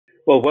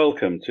Well,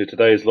 welcome to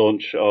today's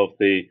launch of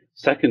the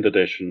second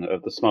edition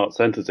of the Smart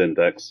Centres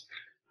Index.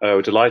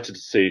 We're delighted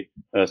to see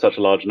such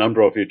a large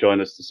number of you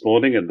join us this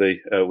morning in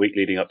the week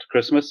leading up to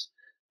Christmas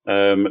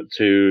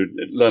to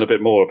learn a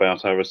bit more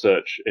about our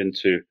research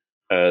into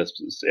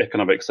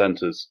economic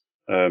centres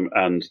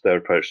and their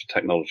approach to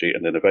technology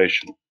and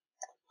innovation.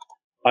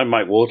 I'm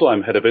Mike Wardle.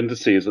 I'm head of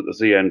indices at the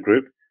ZN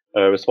Group,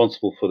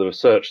 responsible for the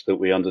research that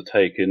we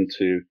undertake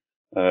into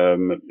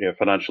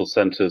financial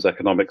centres,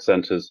 economic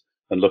centres,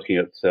 and looking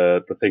at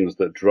the things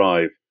that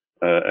drive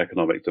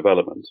economic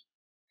development.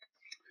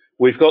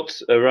 We've got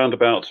around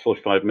about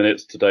 45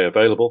 minutes today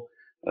available,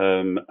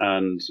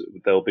 and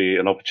there'll be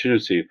an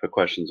opportunity for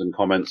questions and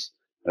comments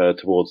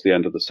towards the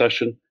end of the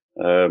session,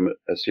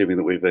 assuming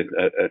that we've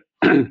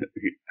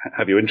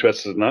have you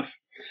interested enough.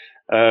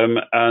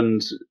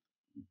 And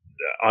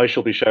I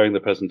shall be sharing the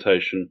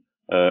presentation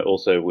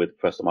also with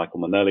Professor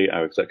Michael Manelli,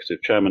 our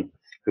Executive Chairman,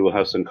 who will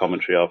have some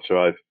commentary after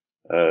I've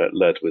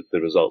led with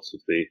the results of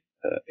the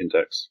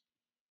index.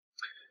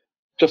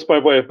 Just by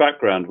way of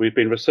background, we've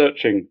been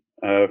researching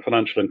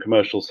financial and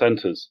commercial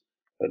centres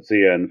at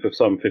ZN for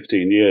some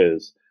 15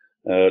 years,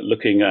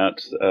 looking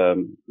at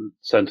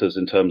centres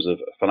in terms of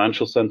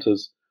financial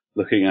centres,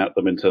 looking at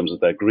them in terms of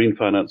their green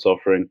finance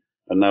offering,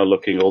 and now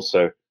looking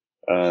also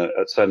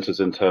at centres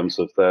in terms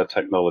of their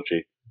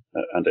technology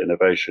and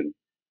innovation.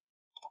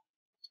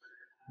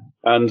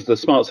 And the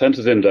Smart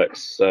Centres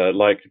Index,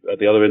 like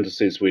the other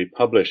indices we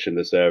publish in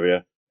this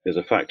area, is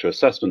a factor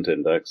assessment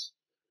index.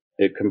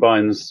 It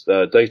combines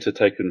data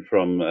taken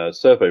from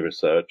survey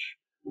research,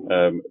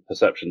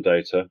 perception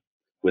data,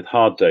 with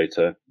hard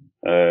data,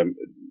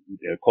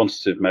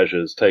 quantitative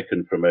measures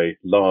taken from a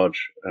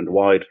large and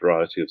wide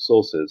variety of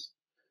sources,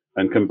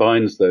 and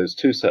combines those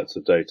two sets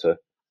of data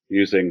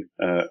using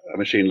a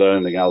machine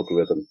learning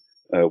algorithm,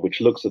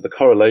 which looks at the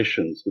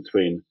correlations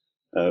between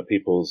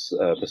people's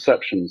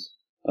perceptions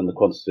and the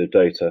quantitative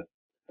data,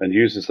 and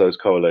uses those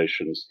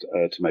correlations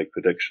to make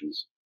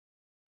predictions.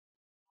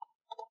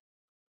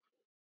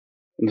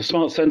 And the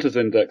Smart Centres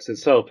Index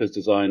itself is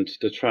designed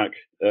to track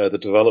the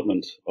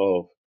development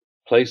of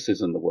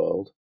places in the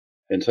world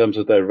in terms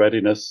of their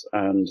readiness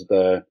and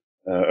their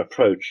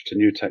approach to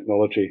new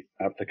technology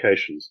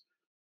applications.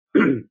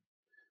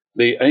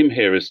 The aim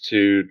here is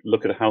to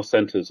look at how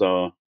centres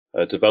are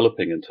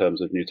developing in terms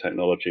of new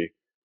technology,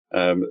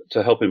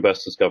 to help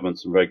investors,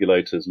 governments and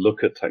regulators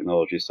look at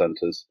technology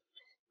centres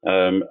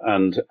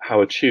and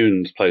how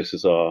attuned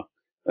places are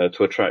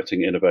to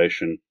attracting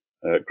innovation,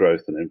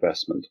 growth and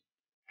investment.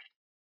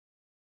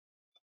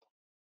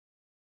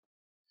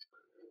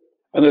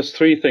 And there's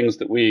three things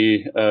that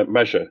we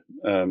measure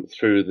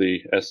through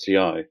the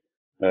SCI,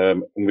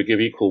 and we give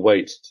equal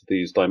weight to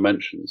these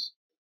dimensions.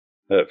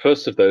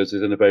 First of those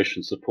is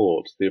innovation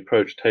support, the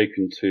approach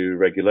taken to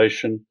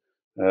regulation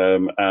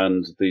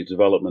and the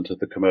development of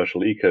the commercial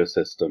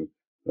ecosystem,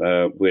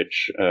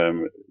 which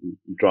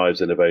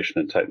drives innovation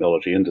in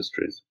technology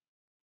industries.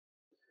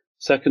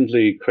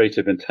 Secondly,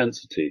 creative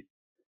intensity,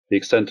 the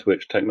extent to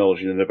which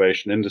technology and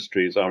innovation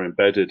industries are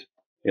embedded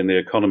in the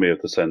economy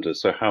of the centre,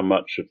 so how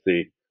much of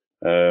the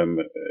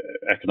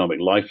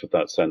economic life of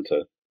that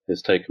centre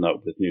is taken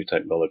up with new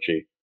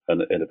technology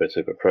and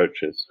innovative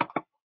approaches.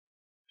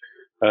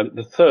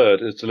 The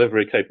third is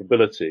delivery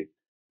capability,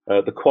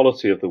 the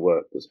quality of the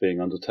work that's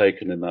being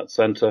undertaken in that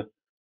centre,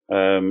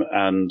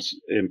 and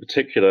in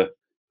particular,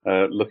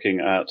 looking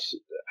at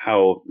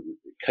how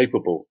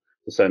capable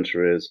the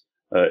centre is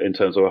in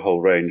terms of a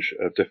whole range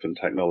of different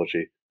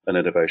technology and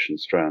innovation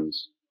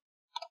strands.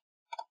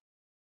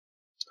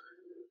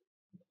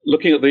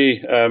 Looking at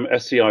the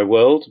SCI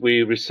world,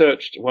 we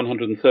researched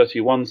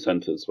 131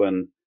 centres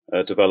when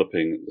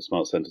developing the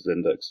Smart Centres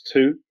Index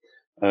 2.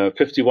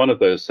 51 of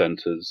those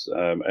centres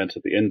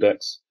entered the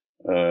index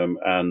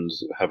and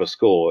have a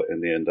score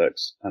in the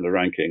index and a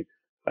ranking.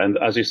 And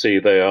as you see,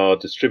 they are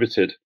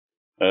distributed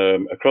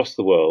across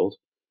the world,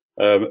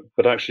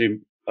 but actually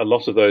a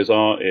lot of those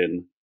are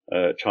in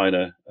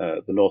China,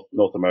 the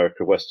North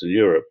America, Western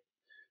Europe.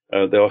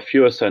 There are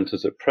fewer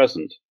centres at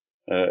present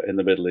in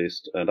the Middle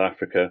East and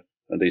Africa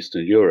and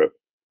Eastern Europe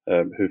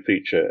who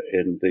feature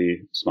in the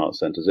Smart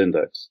Centres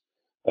Index.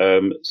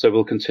 So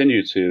we'll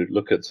continue to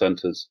look at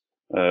centres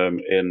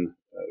in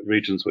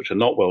regions which are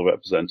not well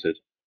represented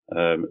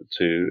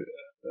to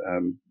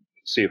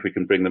see if we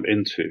can bring them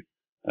into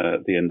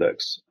the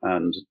index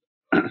and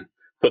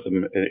put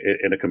them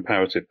in a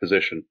comparative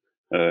position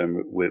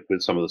with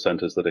some of the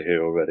centres that are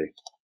here already.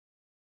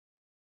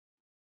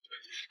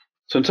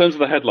 So in terms of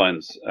the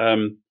headlines,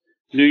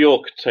 New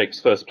York takes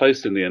first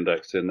place in the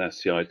index in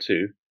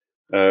SCI2,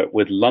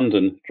 with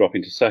London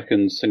dropping to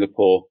second,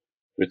 Singapore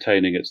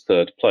retaining its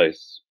third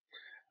place.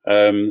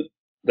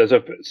 There's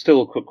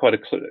still quite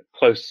a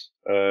close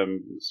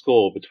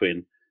score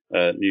between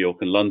New York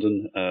and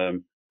London,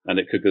 and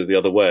it could go the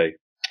other way.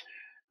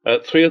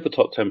 3 of the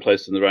top 10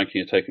 places in the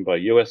ranking are taken by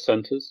US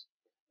centres,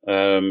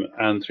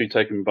 and 3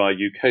 taken by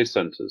UK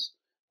centres.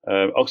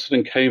 Oxford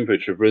and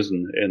Cambridge have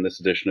risen in this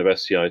edition of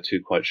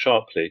SCI2 quite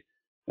sharply,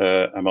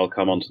 and I'll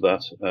come on to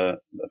that a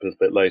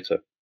bit later.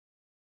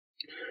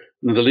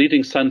 And the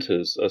leading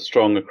centres are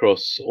strong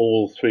across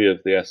all three of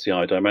the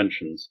SCI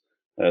dimensions,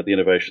 the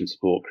innovation,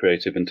 support,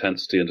 creative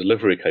intensity, and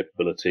delivery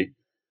capability.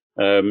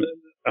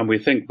 And we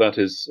think that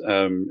is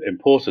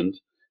important,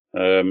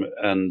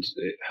 and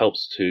it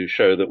helps to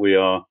show that we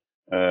are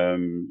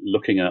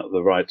looking at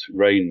the right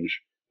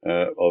range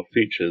of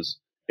features,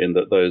 in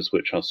that those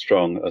which are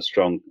strong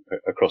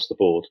across the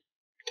board.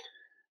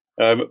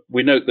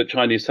 We note that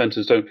Chinese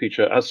centres don't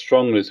feature as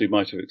strongly as we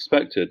might have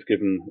expected,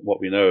 given what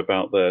we know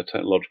about their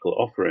technological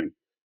offering.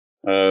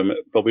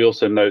 But we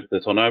also note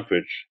that on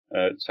average,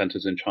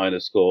 centres in China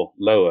score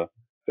lower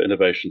for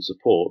innovation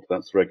support,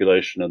 that's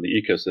regulation and the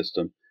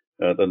ecosystem,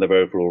 than their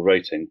overall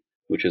rating,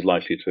 which is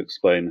likely to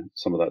explain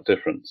some of that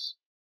difference.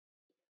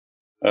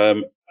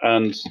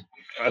 And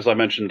as I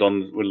mentioned,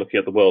 we're looking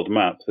at the world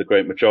map, the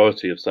great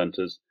majority of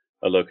centres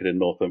are located in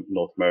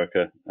North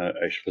America,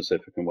 Asia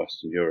Pacific, and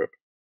Western Europe.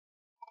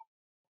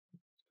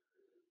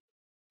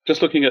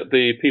 Just looking at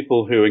the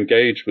people who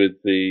engage with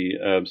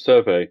the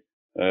survey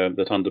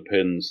that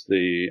underpins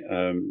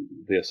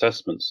the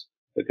assessments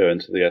that go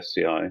into the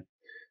SCI.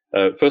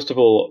 First of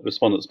all,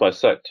 respondents by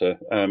sector.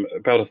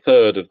 About a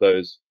third of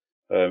those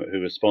who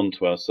respond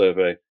to our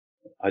survey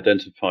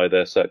identify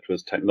their sector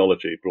as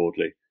technology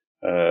broadly,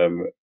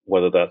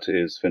 whether that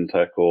is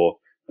fintech or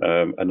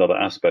another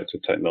aspect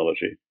of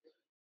technology.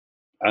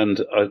 And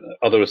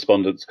other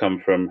respondents come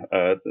from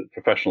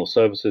professional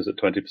services at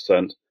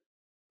 20%,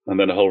 and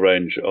then a whole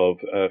range of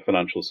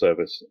financial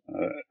service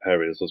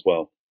areas as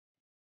well.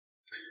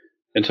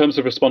 In terms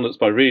of respondents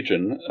by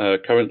region,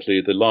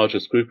 currently the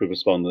largest group of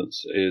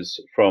respondents is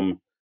from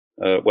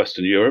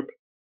Western Europe,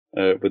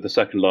 with the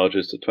second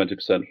largest at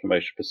 20% from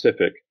Asia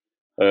Pacific.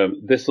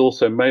 This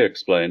also may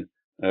explain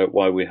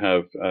why we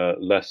have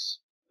less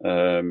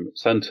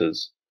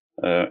centres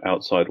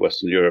outside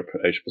Western Europe,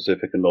 Asia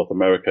Pacific, and North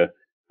America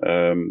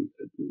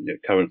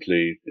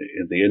currently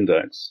in the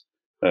index.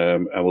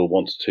 And we'll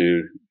want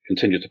to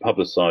continue to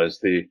publicise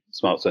the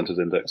Smart Centres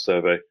Index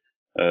survey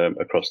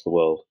across the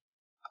world.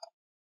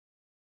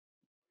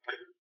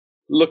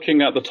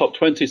 Looking at the top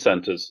 20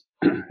 centres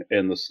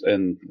in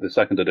the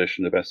second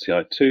edition of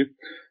SCI2,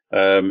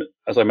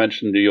 as I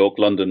mentioned, New York,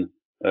 London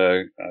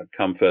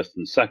come first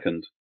and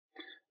second,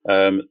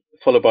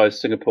 followed by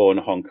Singapore and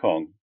Hong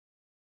Kong.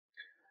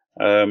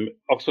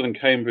 Oxford and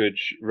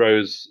Cambridge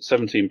rose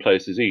 17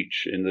 places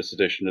each in this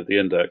edition of the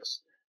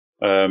index.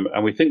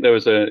 And we think there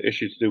was an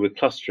issue to do with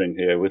clustering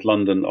here, with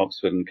London,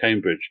 Oxford, and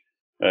Cambridge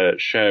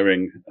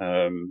sharing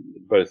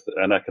both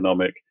an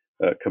economic,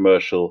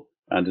 commercial,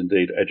 and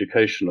indeed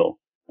educational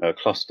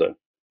cluster.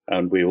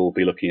 And we will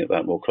be looking at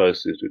that more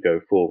closely as we go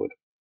forward.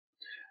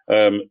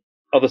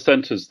 Other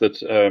centres that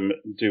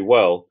do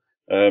well,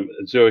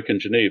 Zurich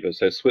and Geneva.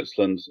 So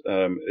Switzerland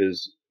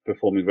is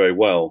performing very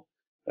well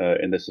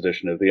in this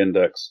edition of the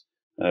index,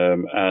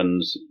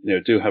 and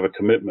do have a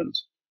commitment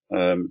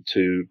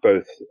to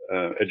both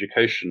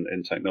education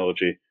in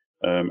technology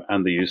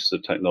and the use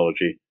of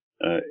technology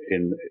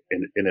in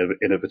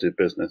innovative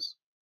business.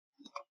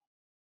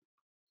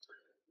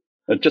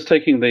 Just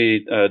taking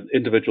the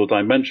individual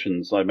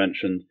dimensions I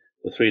mentioned,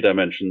 the 3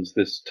 dimensions,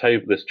 this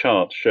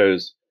chart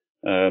shows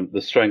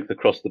the strength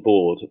across the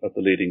board of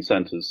the leading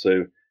centres.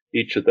 So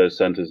each of those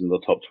centres in the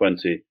top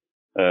 20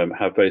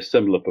 have very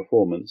similar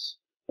performance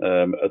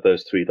at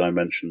those 3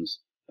 dimensions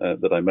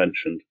that I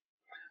mentioned.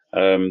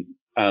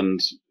 And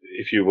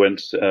if you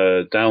went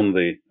down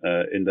the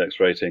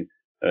index rating,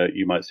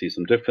 you might see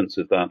some difference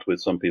with that, with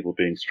some people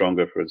being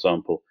stronger, for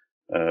example,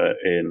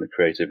 in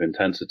creative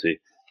intensity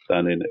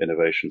than in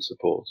innovation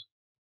support.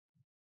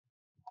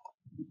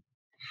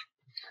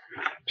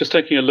 Just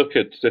taking a look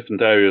at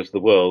different areas of the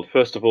world.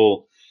 First of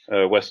all,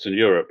 Western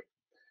Europe.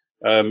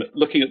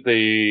 Looking at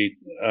the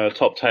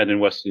top 10 in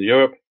Western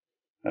Europe,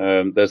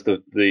 there's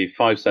the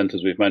 5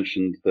 centres we've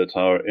mentioned that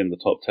are in the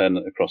top 10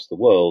 across the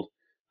world,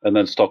 and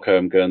then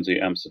Stockholm, Guernsey,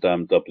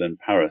 Amsterdam, Dublin,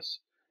 Paris.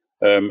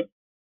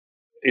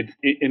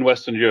 In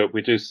Western Europe,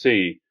 we do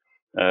see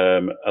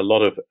a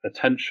lot of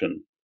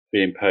attention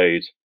being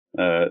paid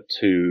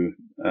to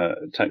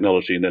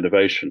technology and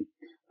innovation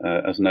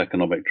as an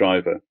economic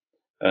driver.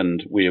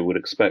 And we would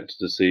expect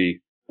to see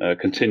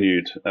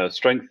continued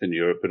strength in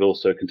Europe, but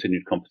also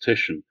continued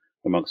competition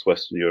amongst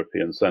Western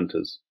European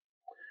centres.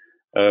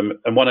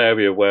 And one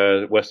area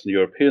where Western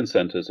European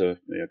centres are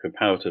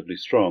comparatively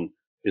strong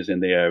is in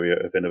the area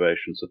of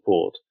innovation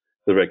support,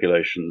 the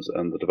regulations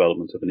and the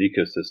development of an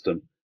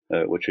ecosystem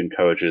which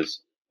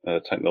encourages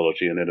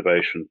technology and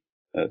innovation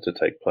to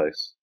take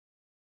place.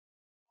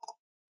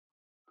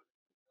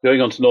 Going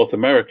on to North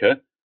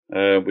America,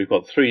 we've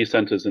got 3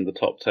 centres in the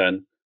top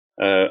 10.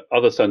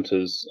 Other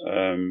centres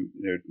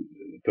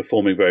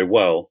performing very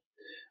well,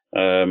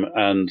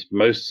 and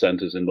most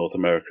centres in North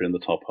America in the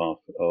top half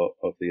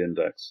of the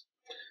index.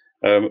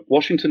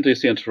 Washington,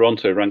 DC, and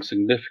Toronto rank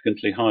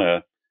significantly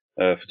higher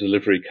for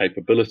delivery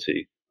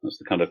capability, that's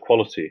the kind of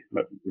quality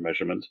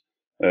measurement,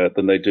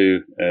 than they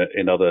do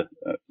in other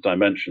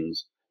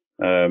dimensions.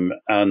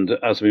 And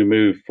as we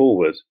move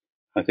forward,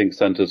 I think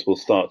centres will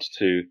start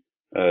to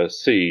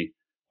see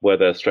where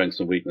their strengths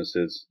and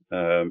weaknesses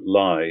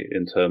lie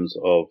in terms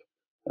of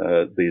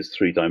these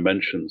three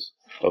dimensions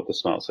of the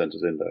Smart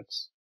Centres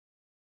Index.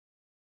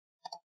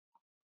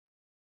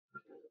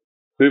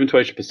 Moving to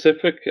Asia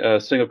Pacific,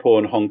 Singapore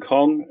and Hong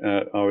Kong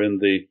are in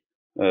the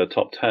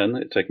top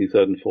 10, taking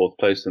third and fourth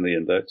place in the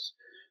index.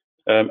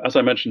 As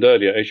I mentioned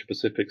earlier, Asia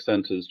Pacific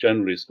centres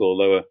generally score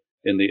lower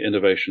in the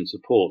innovation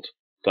support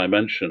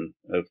dimension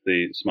of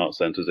the Smart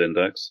Centres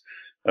Index,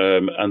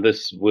 and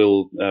this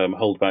will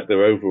hold back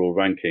their overall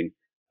ranking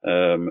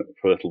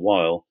for a little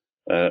while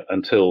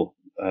until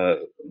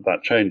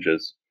that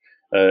changes.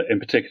 In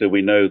particular,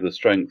 we know the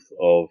strength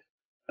of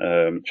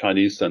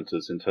Chinese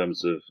centres in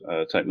terms of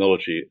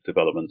technology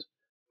development,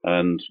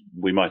 and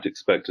we might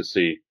expect to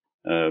see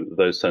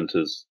those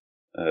centres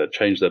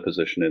change their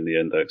position in the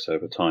index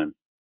over time.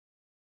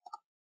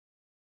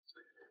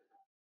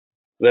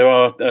 There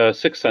are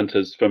 6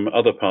 centres from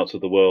other parts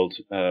of the world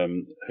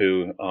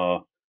who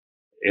are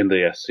in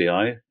the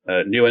SCI.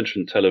 New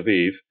entrant Tel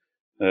Aviv,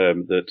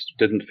 that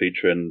didn't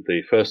feature in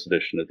the first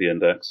edition of the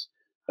index,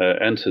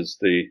 enters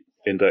the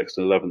index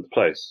in 11th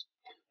place,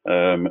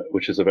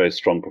 which is a very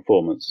strong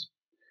performance.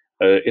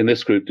 In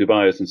this group,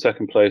 Dubai is in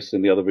second place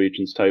in the other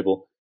regions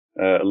table,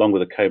 along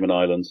with the Cayman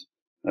Islands.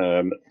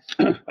 Along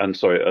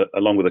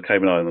with the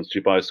Cayman Islands,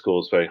 Dubai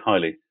scores very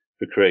highly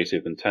for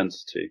creative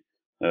intensity.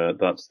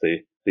 That's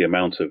the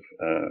amount of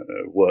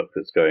work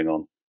that's going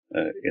on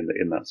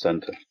in that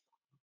centre.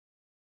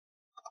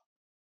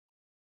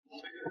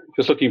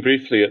 Just looking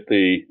briefly at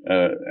the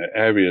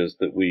areas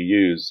that we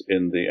use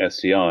in the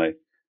SCI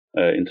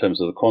in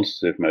terms of the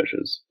quantitative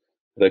measures,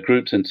 they're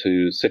grouped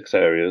into 6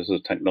 areas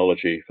of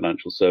technology,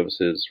 financial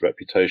services,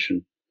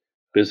 reputation,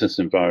 business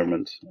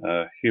environment,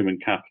 human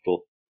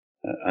capital,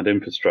 and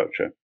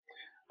infrastructure.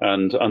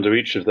 And under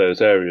each of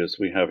those areas,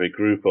 we have a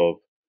group of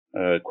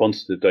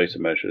quantitative data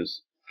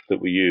measures that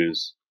we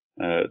use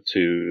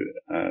to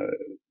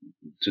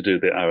do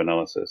our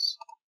analysis.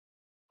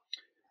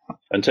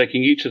 And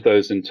taking each of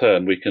those in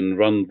turn, we can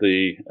run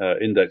the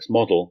index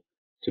model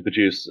to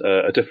produce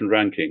a different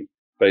ranking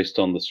based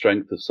on the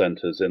strength of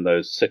centres in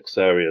those 6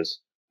 areas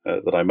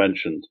that I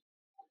mentioned.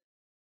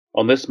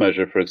 On this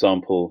measure, for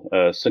example,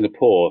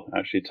 Singapore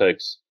actually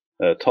takes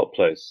top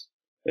place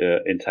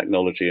in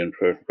technology and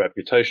for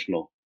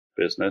reputational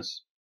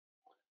business,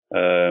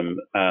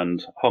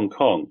 and Hong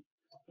Kong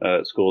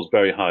scores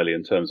very highly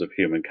in terms of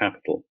human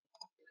capital.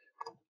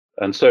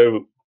 And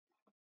so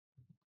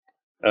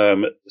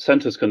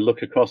centres can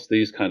look across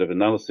these kind of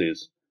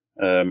analyses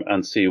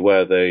and see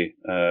where they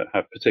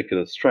have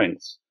particular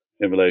strengths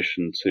in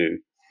relation to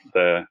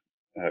their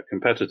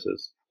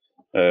competitors.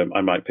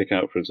 I might pick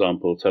out, for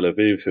example, Tel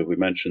Aviv, who we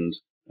mentioned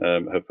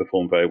have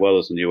performed very well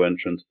as a new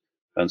entrant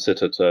and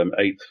sit at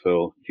 8th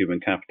for human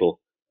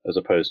capital as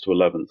opposed to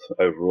 11th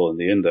overall in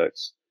the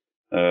index.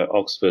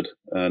 Oxford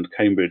and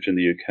Cambridge in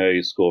the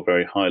UK score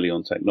very highly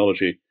on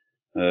technology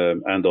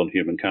and on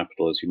human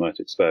capital, as you might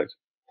expect.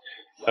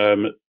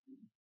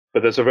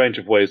 But there's a range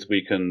of ways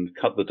we can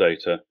cut the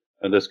data,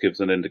 and this gives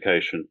an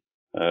indication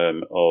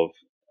of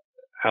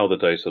how the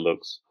data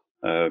looks,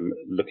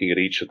 looking at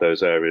each of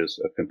those areas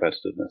of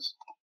competitiveness.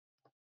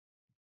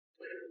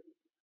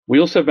 We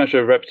also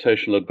measure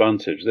reputational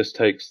advantage. This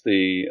takes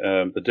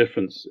the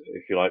difference,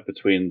 if you like,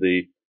 between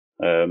the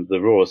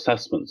raw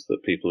assessments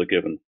that people are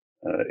given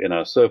in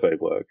our survey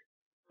work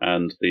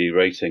and the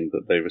rating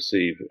that they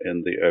receive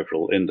in the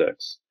overall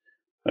index.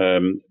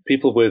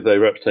 People with a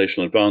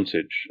reputational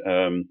advantage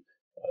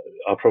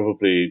are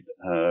probably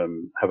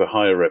have a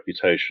higher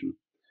reputation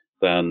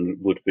than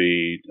would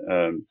be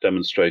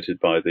demonstrated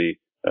by the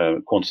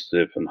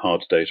quantitative and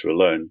hard data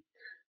alone.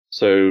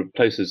 So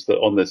places that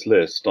on this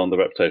list, on the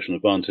reputational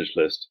advantage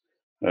list,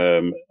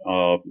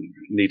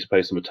 need to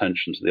pay some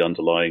attention to the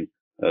underlying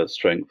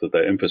strength of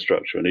their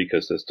infrastructure and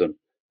ecosystem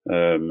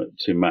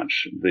to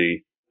match the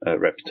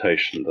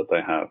reputation that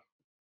they have.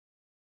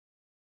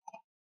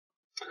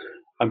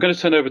 I'm going to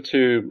turn over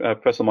to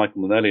Professor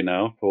Michael Manelli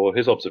now for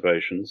his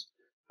observations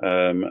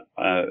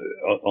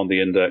on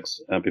the index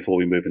before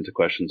we move into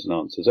questions and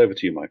answers. Over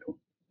to you, Michael.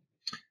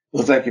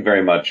 Well, thank you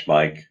very much,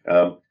 Mike.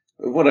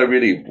 What I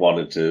really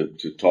wanted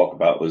to talk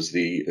about was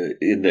the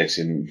index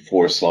in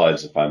 4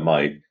 slides, if I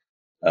might.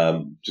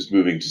 Just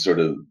moving to sort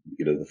of,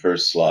 the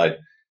first slide.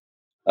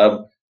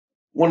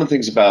 One of the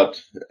things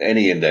about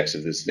any index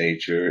of this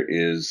nature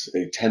is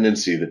a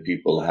tendency that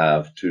people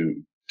have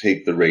to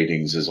take the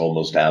ratings as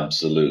almost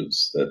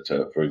absolutes.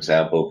 That, for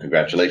example,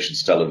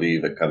 congratulations, Tel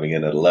Aviv, at coming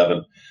in at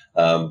 11,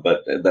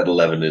 but that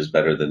 11 is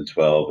better than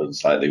 12 and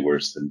slightly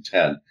worse than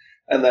 10.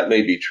 And that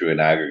may be true in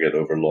aggregate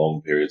over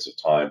long periods of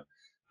time.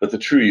 But the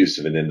true use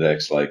of an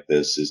index like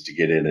this is to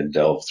get in and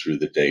delve through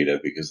the data,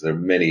 because there are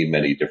many,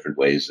 many different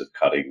ways of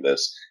cutting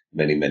this,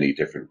 many, many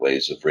different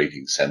ways of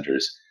rating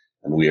centers.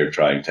 And we are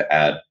trying to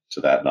add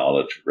to that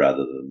knowledge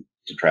rather than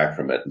detract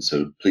from it. And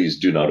so please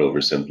do not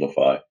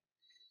oversimplify.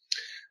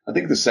 I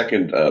think the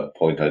second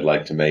point I'd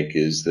like to make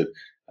is that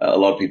a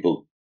lot of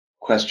people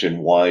question,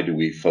 why do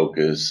we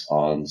focus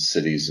on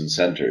cities and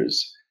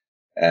centers?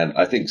 And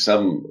I think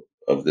some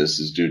of this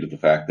is due to the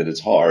fact that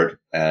it's hard,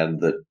 and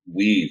that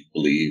we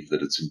believe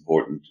that it's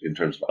important in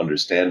terms of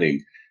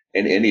understanding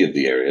in any of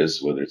the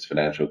areas, whether it's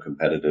financial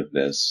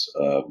competitiveness,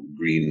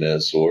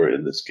 greenness, or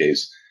in this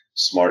case,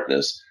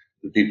 smartness,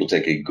 that people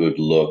take a good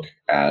look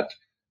at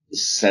the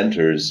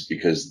centers,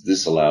 because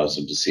this allows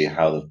them to see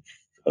how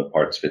the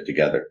parts fit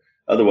together.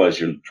 Otherwise,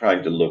 you're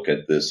trying to look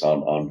at this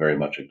on very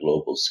much a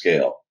global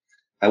scale.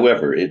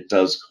 However, it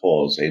does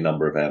cause a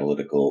number of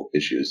analytical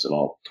issues, and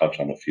I'll touch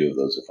on a few of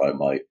those if I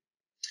might.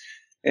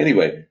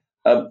 Anyway,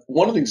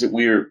 one of the things that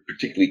we're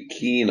particularly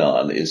keen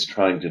on is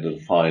trying to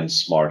define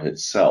smart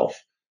itself.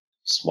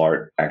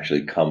 Smart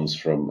actually comes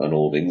from an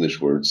old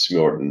English word,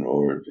 smörten,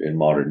 or in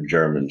modern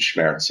German,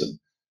 Schmerzen,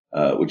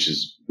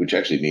 which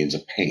actually means a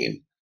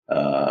pain,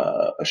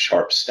 a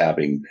sharp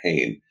stabbing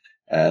pain.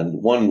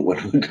 And when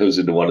one goes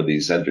into one of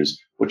these centers,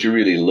 what you're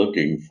really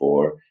looking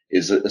for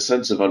is a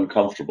sense of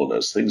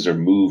uncomfortableness. Things are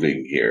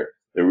moving here.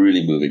 They're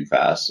really moving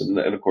fast. And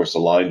of course,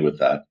 aligned with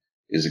that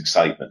is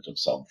excitement of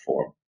some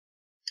form.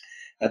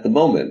 At the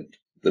moment,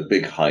 the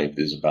big hype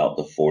is about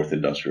the fourth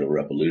industrial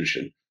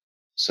revolution.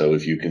 So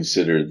if you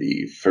consider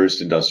the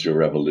first industrial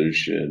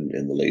revolution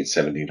in the late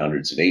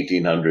 1700s and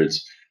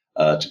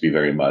 1800s to be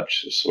very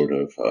much sort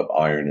of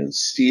iron and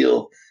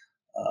steel,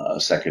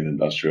 second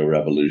industrial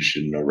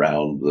revolution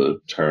around the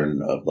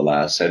turn of the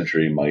last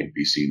century might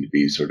be seen to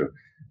be sort of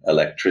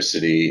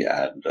electricity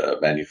and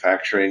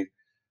manufacturing.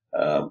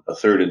 A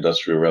third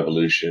industrial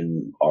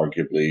revolution,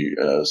 arguably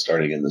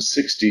starting in the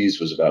 60s,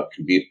 was about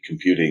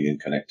computing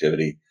and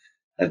connectivity.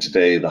 And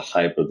today, the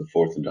hype of the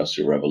fourth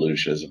industrial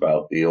revolution is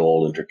about the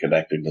all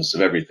interconnectedness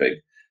of everything.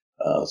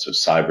 So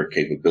cyber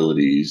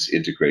capabilities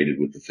integrated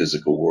with the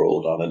physical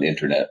world on an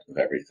internet of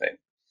everything.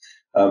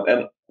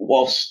 And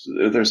whilst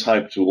there's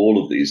hype to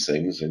all of these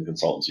things and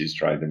consultancies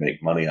trying to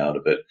make money out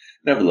of it,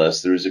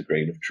 nevertheless, there is a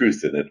grain of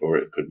truth in it, or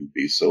it couldn't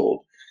be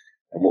sold.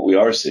 And what we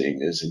are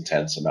seeing is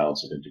intense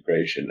amounts of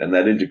integration. And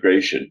that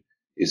integration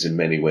is in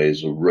many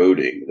ways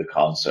eroding the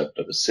concept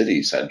of a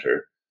city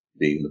center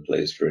being the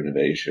place for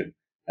innovation,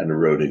 and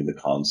eroding the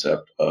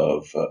concept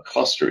of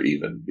cluster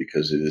even,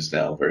 because it is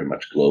now very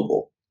much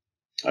global.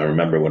 I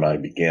remember when I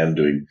began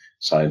doing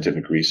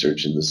scientific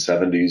research in the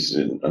 70s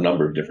in a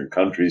number of different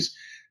countries,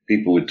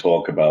 people would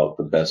talk about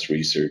the best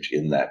research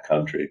in that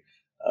country,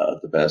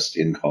 the best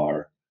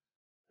in-car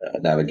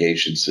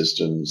navigation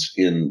systems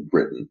in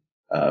Britain.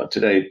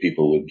 Today,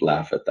 people would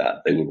laugh at that.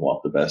 They would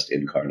want the best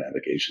in-car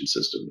navigation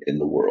system in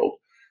the world.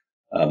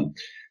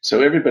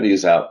 So everybody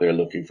is out there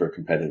looking for a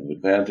competitive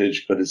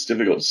advantage, but it's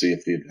difficult to see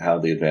how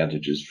the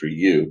advantage is for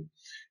you.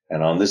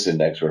 And on this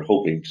index, we're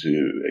hoping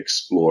to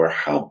explore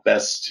how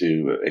best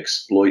to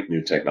exploit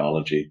new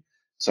technology. In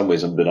some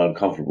ways, I'm a bit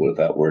uncomfortable with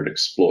that word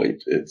exploit.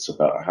 It's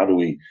about how do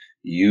we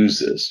use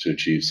this to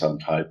achieve some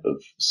type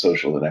of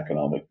social and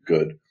economic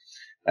good.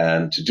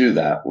 And to do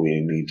that,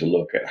 we need to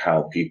look at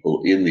how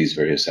people in these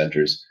various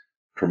centers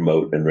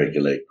promote and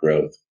regulate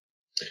growth.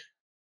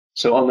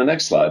 So on the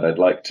next slide, I'd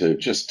like to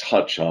just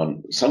touch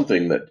on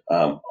something that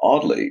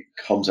oddly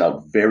comes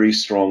out very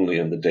strongly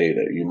in the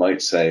data. You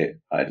might say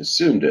I'd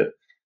assumed it,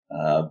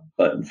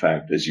 but in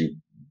fact, as you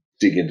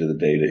dig into the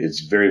data,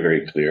 it's very,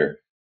 very clear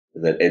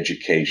that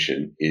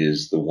education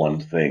is the one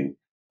thing,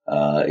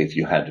 if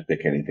you had to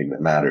pick anything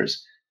that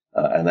matters.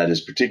 And that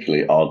is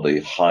particularly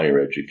oddly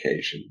higher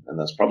education. And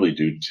that's probably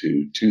due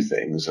to two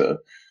things.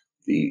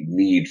 The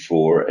need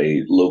for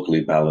a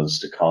locally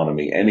balanced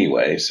economy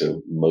anyway,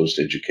 so most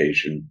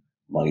education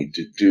might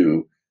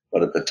do.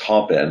 But at the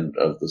top end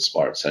of the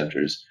smart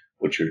centers,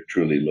 what you're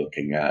truly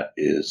looking at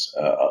is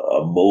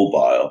a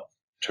mobile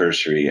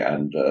tertiary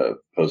and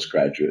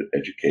postgraduate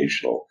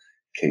educational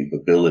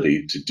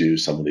capability to do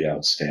some of the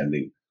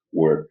outstanding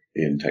work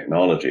in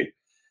technology.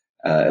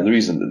 And the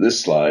reason that this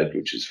slide,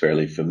 which is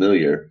fairly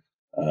familiar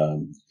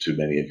to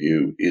many of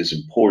you, is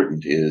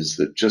important is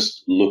that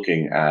just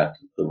looking at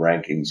the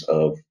rankings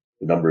of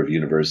the number of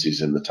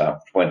universities in the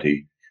top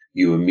 20,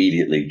 you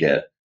immediately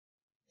get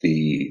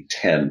the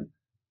 10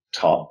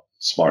 top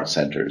smart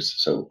centers.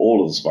 So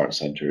all of the smart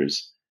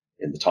centers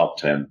in the top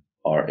 10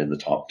 are in the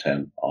top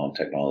 10 on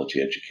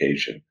technology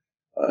education,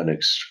 an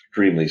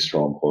extremely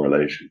strong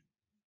correlation.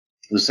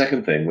 The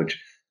second thing,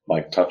 which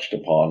Mike touched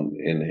upon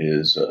in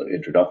his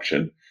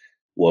introduction,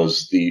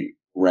 was the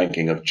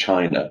ranking of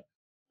China.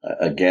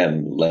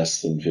 Again,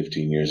 less than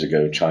 15 years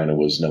ago, China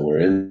was nowhere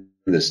in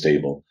this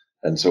table.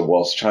 And so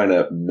whilst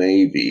China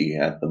may be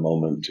at the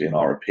moment, in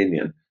our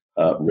opinion,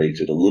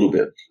 rated a little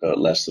bit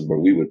less than where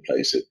we would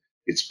place it,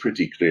 it's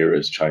pretty clear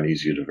as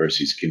Chinese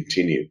universities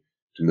continue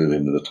to move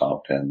into the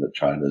top 10 that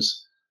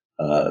China's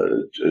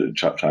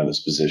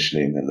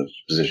positioning and the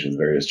position of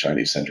various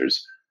Chinese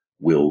centers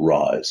will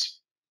rise.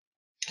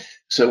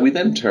 So we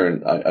then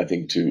turn, I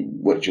think, to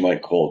what you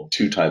might call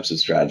two types of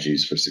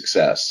strategies for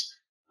success.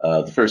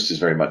 The first is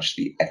very much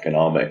the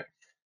economic.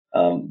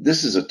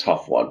 This is a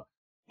tough one.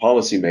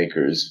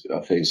 Policymakers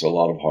face a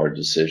lot of hard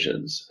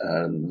decisions,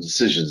 and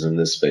decisions in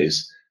this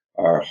space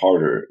are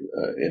harder,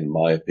 in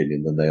my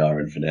opinion, than they are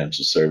in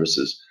financial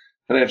services.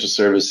 Financial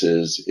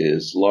services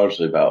is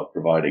largely about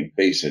providing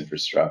base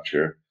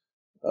infrastructure,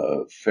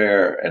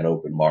 fair and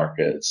open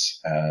markets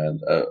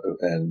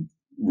and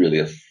really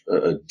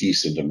a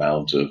decent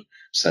amount of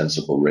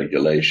sensible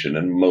regulation.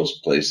 And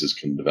most places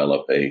can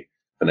develop a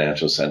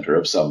financial center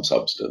of some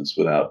substance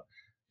without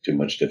too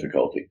much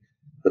difficulty.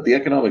 But the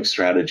economic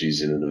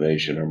strategies in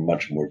innovation are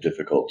much more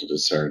difficult to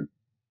discern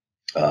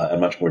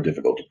and much more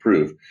difficult to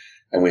prove.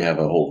 And we have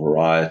a whole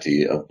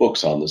variety of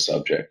books on the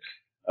subject,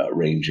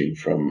 ranging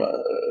from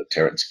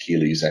Terence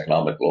Keely's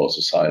Economic Laws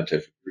of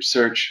Scientific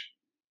Research,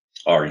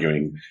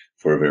 arguing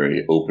for a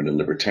very open and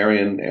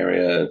libertarian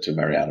area, to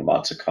Mariana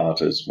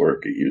Mazzucato's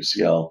work at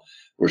UCL,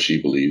 where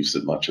she believes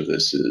that much of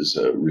this is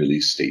really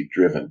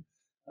state-driven.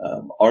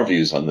 Our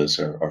views on this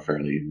are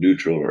fairly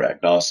neutral or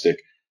agnostic,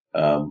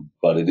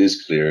 but it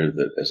is clear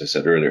that, as I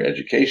said earlier,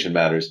 education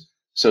matters,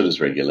 so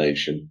does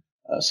regulation,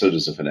 so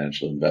does the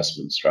financial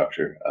investment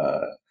structure.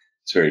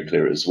 It's very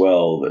clear as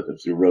well that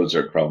if the roads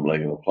are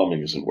crumbling and the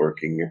plumbing isn't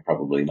working, you're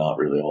probably not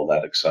really all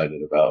that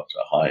excited about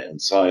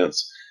high-end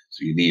science.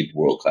 So you need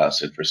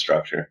world-class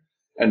infrastructure.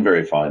 And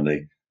very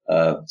finally,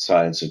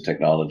 science and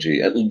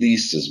technology, at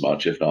least as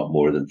much, if not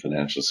more than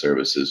financial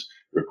services,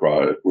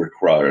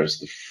 requires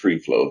the free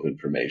flow of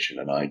information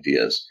and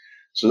ideas.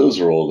 So those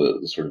are all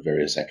the sort of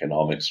various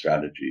economic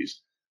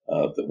strategies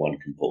that one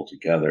can pull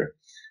together.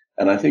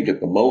 And I think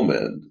at the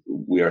moment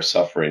we are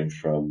suffering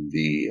from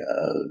the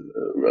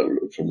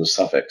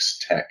suffix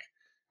tech.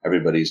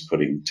 Everybody's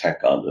putting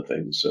tech onto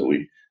things. So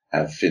we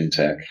have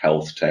fintech,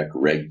 health tech,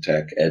 reg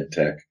tech, ed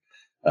tech,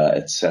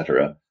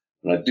 etc.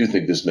 And I do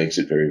think this makes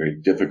it very, very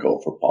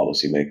difficult for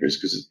policymakers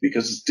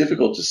because it's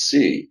difficult to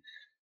see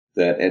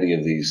that any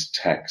of these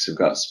techs have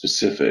got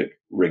specific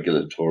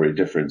regulatory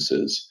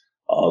differences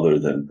other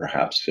than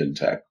perhaps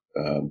fintech,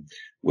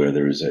 where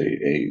there is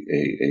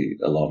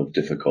a lot of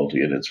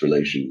difficulty in its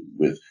relation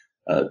with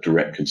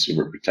direct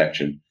consumer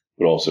protection,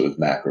 but also with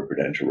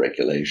macroprudential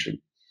regulation.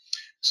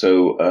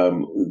 So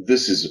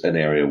this is an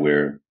area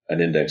where an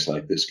index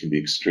like this can be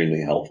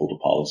extremely helpful to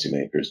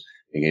policymakers,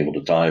 being able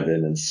to dive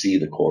in and see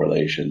the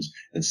correlations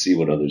and see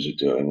what others are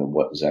doing and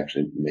what has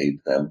actually made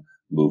them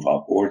move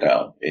up or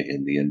down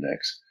in the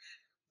index.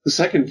 The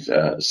second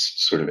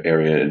sort of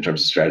area in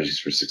terms of strategies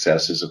for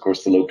success is, of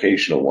course, the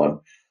locational one.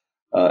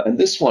 And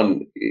this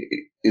one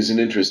is an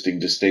interesting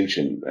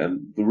distinction,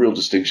 and the real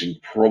distinction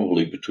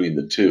probably between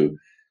the two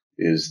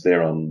is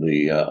there on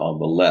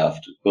the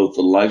left, both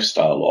the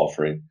lifestyle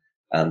offering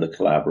and the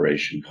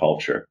collaboration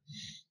culture.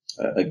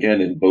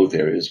 Again, in both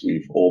areas,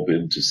 we've all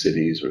been to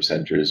cities or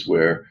centers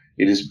where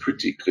it is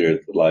pretty clear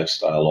that the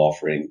lifestyle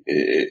offering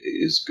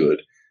is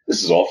good.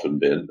 This has often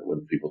been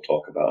when people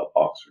talk about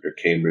Oxford or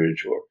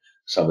Cambridge or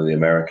some of the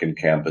American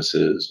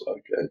campuses,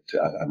 like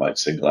I might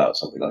single out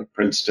something like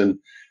Princeton.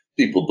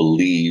 People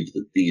believe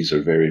that these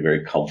are very,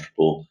 very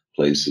comfortable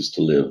places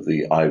to live,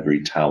 the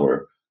ivory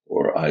tower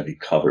or ivy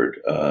covered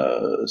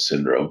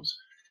syndromes.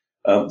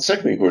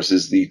 Secondly, of course,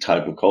 is the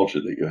type of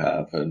culture that you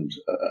have. And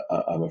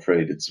I'm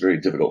afraid it's very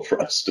difficult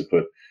for us to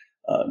put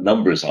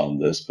numbers on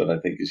this. But I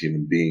think as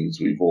human beings,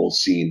 we've all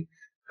seen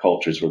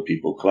cultures where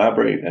people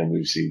collaborate, and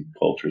we've seen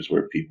cultures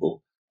where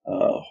people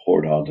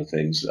hoard onto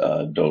things,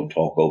 don't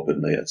talk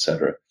openly,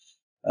 etc.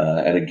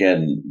 And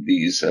again,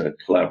 these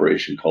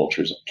collaboration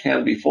cultures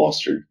can be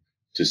fostered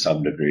to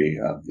some degree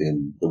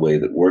in the way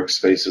that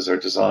workspaces are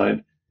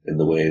designed, in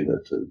the way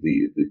that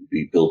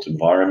the built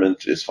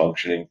environment is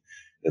functioning,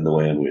 in the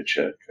way in which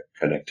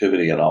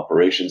connectivity and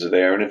operations are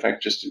there, and in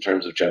fact, just in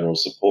terms of general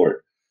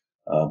support.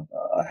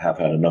 I have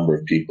had a number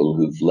of people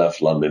who've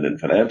left London in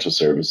financial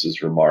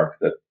services remark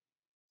that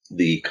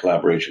the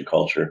collaboration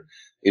culture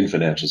in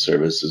financial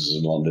services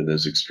in London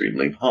is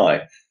extremely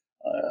high.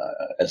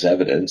 As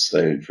evidence,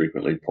 they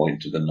frequently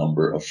point to the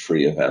number of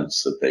free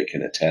events that they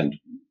can attend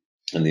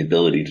and the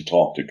ability to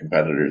talk to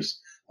competitors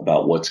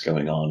about what's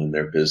going on in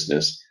their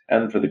business,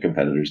 and for the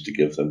competitors to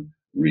give them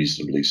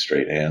reasonably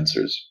straight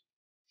answers.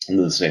 And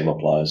the same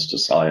applies to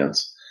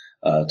science,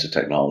 to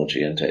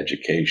technology, and to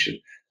education.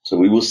 So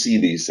we will see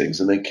these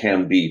things, and they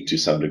can be, to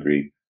some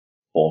degree,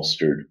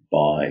 fostered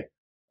by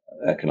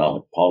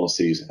economic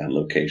policies and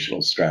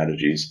locational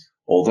strategies,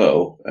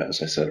 although,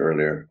 as I said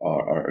earlier,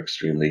 are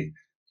extremely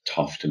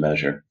tough to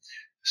measure.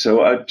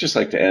 So I'd just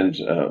like to end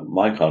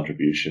my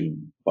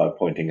contribution by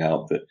pointing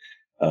out that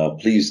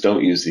please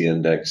don't use the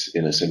index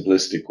in a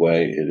simplistic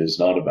way. It is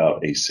not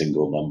about a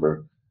single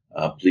number.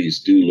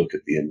 Please do look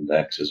at the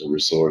index as a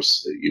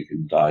resource that you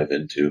can dive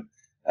into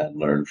and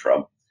learn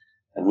from.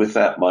 And with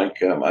that,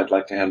 Mike, I'd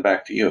like to hand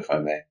back to you, if I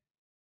may.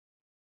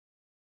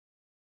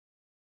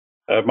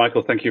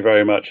 Michael, thank you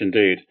very much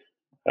indeed.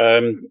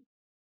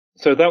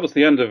 So that was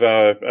the end of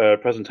our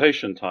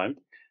presentation time.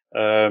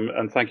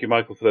 And thank you,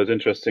 Michael, for those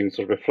interesting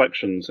sort of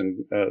reflections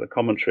and the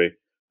commentary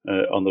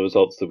on the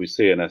results that we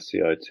see in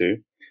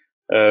SCI2.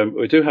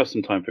 We do have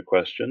some time for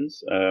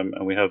questions,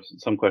 and we have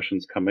some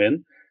questions come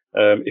in.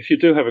 If you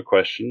do have a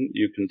question,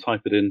 you can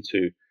type it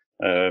into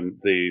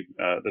the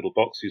little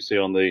box you see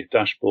on the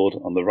dashboard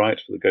on the right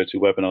for the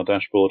GoToWebinar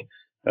dashboard,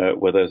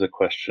 where there's a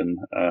question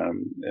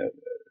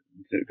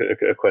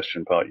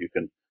part. You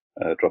can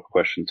drop a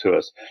question to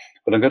us.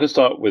 But I'm going to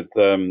start with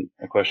a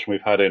question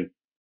we've had in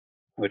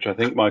which I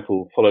think,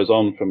 Michael, follows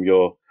on from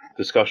your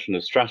discussion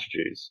of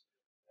strategies,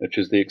 which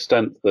is the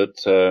extent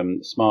that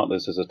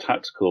smartness is a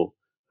tactical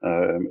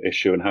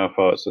issue and how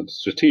far it's a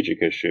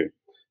strategic issue.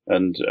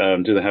 And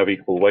do they have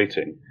equal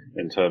weighting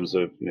in terms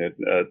of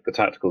the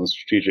tactical and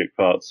strategic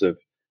parts of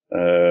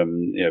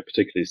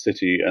particularly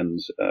city and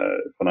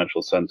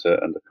financial centre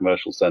and the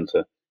commercial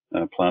centre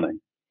planning?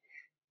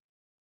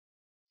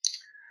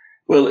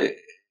 Well,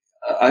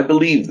 I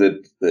believe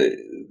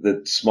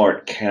that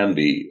smart can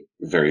be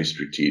very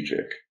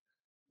strategic.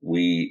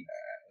 We,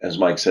 as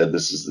Mike said,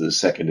 this is the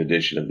second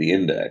edition of the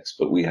index,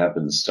 but we have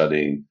been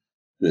studying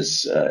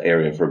this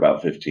area for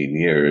about 15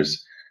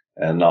 years.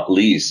 And not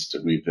least,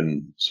 we've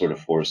been sort of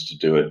forced to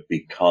do it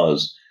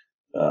because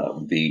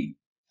the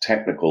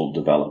technical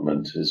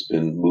development has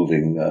been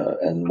moving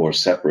and more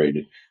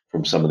separated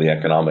from some of the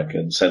economic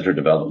and center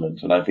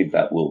development. And I think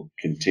that will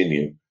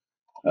continue.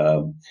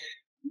 Um,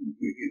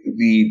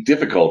 the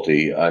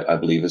difficulty, I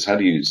believe, is how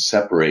do you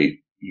separate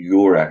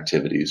your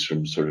activities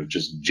from sort of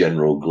just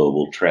general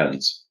global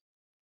trends?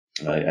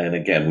 And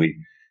again,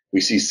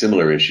 we see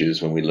similar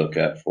issues when we look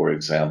at, for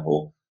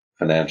example,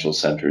 financial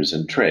centers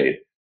and trade.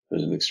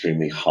 There's an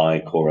extremely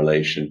high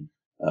correlation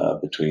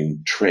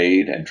between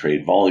trade and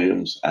trade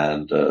volumes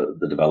and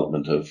the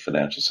development of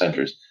financial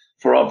centers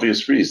for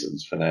obvious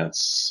reasons.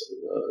 Finance,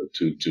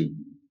 to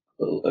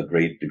a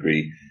great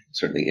degree,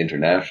 certainly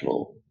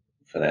international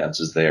finance,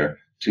 is there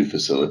to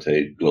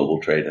facilitate global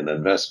trade and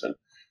investment.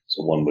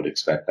 So one would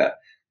expect that.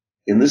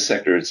 In this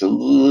sector, it's a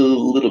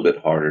little bit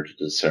harder to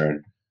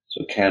discern.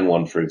 So can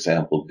one, for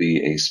example,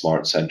 be a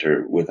smart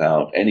center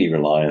without any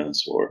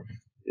reliance or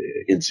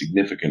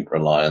insignificant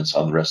reliance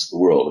on the rest of the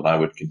world? And I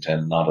would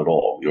contend not at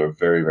all. You're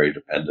very, very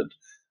dependent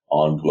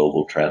on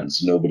global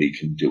trends. Nobody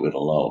can do it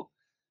alone.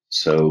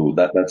 So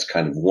that's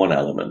kind of one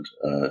element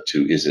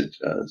to is it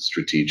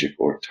strategic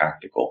or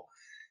tactical?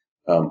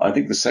 I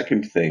think the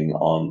second thing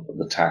on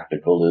the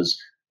tactical is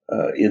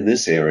in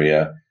this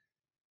area,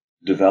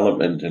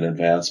 development and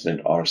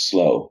advancement are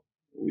slow.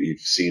 We've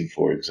seen,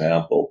 for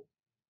example,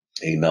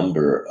 a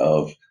number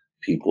of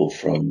people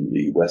from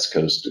the West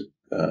Coast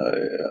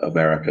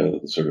America,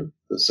 sort of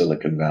the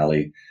Silicon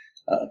Valley,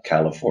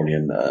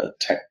 Californian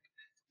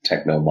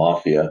techno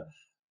mafia,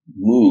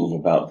 move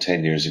about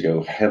 10 years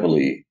ago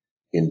heavily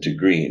into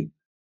green.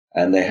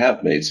 And they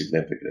have made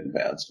significant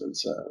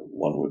advancements.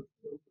 One would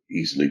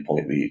easily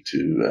point me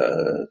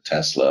to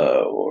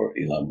Tesla or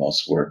Elon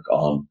Musk's work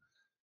on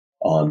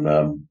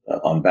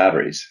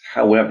batteries.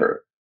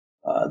 However,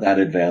 that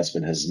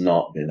advancement has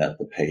not been at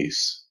the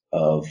pace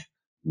of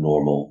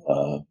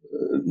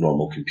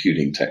normal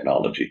computing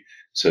technology.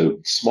 So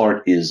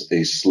smart is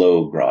a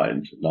slow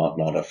grind,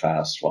 not a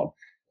fast one.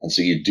 And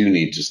so you do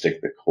need to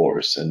stick the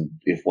course. And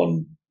if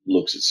one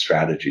looks at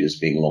strategy as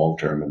being long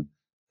term and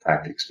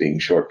tactics being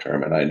short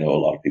term, and I know a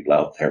lot of people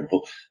out there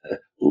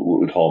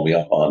would haul me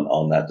up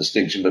on that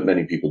distinction, but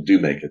many people do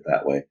make it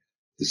that way.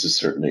 This is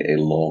certainly a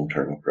long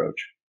term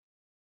approach.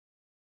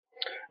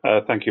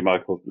 Thank you,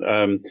 Michael.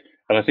 And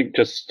I think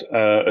just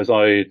as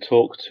I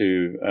talk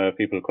to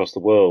people across the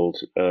world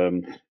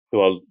who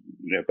are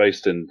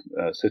based in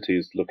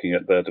cities looking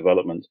at their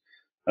development,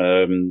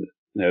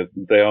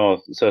 they are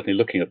certainly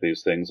looking at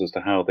these things as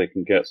to how they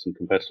can get some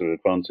competitive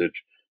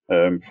advantage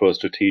for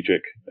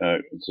strategic,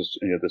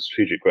 the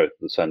strategic growth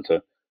of the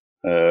centre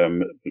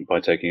by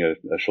taking a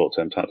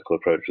short-term tactical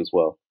approach as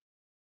well.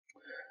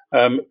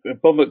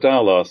 Bob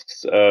McDowell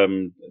asks,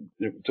 to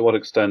what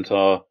extent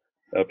are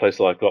places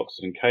like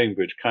Oxford and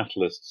Cambridge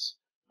catalysts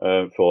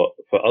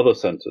for other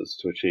centres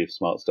to achieve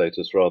smart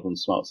status rather than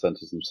smart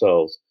centres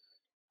themselves?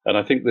 And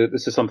I think that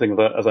this is something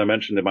that, as I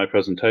mentioned in my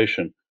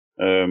presentation,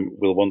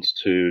 we'll want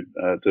to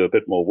do a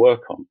bit more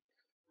work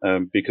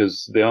on,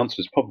 because the answer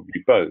is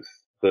probably both,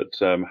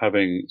 that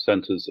having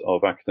centres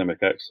of academic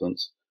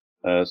excellence,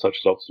 such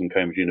as Oxford and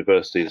Cambridge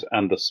universities,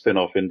 and the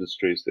spin-off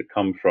industries that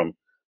come from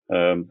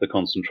the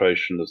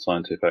concentration of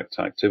scientific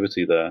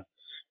activity there,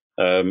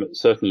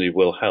 certainly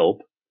will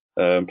help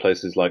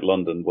places like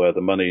London, where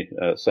the money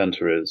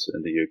centre is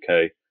in the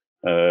UK,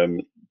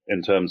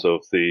 in terms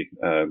of the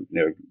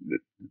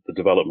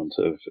development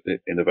of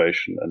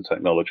innovation and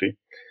technology.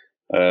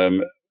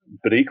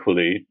 But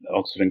equally,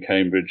 Oxford and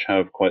Cambridge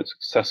have quite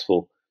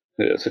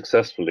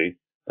successfully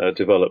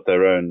developed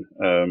their own,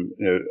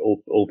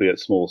 albeit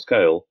small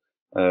scale,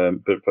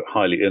 but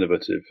highly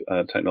innovative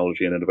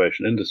technology and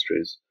innovation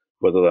industries,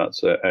 whether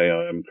that's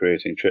AIM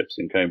creating chips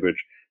in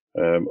Cambridge,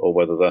 or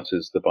whether that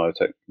is the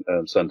biotech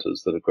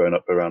centres that have grown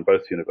up around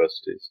both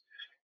universities.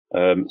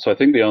 So I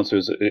think the answer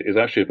is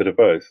actually a bit of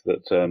both,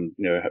 that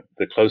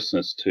the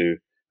closeness to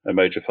a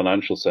major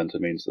financial centre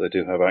means that they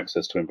do have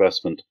access to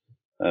investment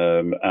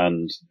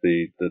and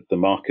the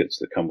markets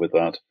that come with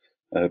that.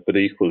 But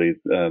equally,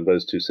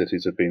 those two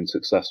cities have been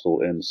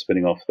successful in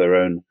spinning off their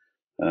own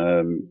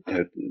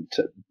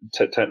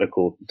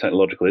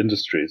technological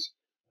industries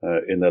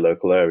in their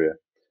local area.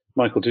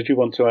 Michael, did you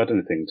want to add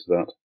anything to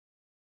that?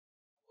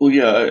 Well,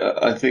 yeah,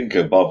 I think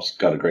Bob's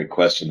got a great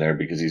question there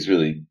because he's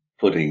really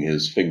putting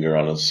his finger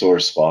on a sore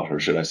spot, or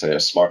should I say a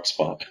smart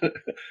spot.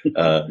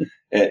 uh,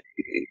 and,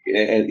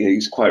 and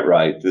he's quite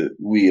right that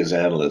we as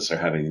analysts are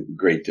having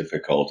great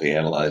difficulty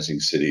analyzing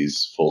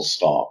cities full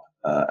stop.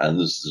 And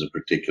this is a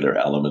particular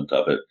element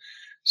of it.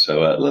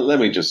 So let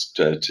me just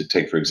to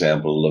take, for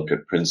example, a look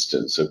at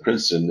Princeton. So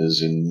Princeton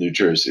is in New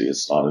Jersey.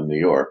 It's not in New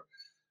York.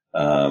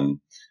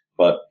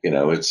 But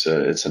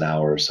it's an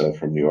hour or so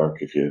from New York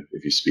if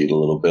you speed a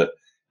little bit.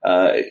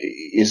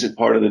 Is it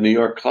part of the New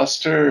York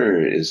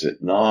cluster? Is it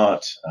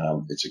not?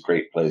 It's a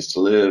great place to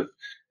live.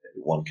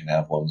 One can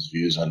have one's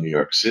views on New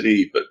York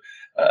City, but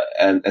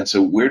and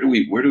so where do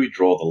we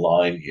draw the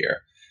line here?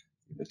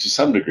 To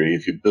some degree,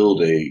 if you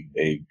build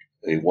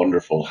a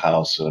wonderful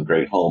house and a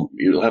great home,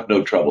 you'll have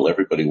no trouble.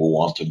 Everybody will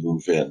want to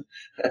move in.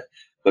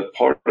 But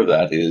part of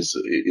that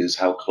is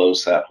how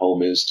close that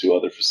home is to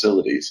other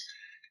facilities.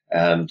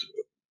 And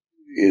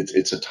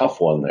it's a tough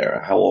one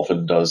there. How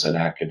often does an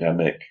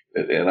academic,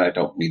 and I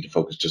don't mean to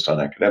focus just on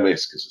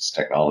academics because it's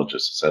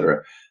technologists, et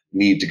cetera,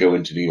 need to go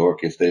into New York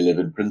if they live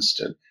in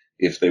Princeton?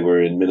 If they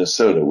were in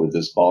Minnesota, would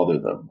this bother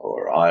them,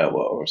 or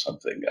Iowa or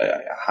something?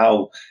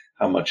 How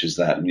much is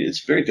that? And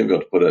it's very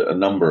difficult to put a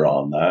number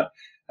on that.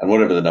 And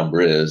whatever the number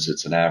is,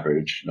 it's an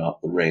average,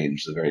 not the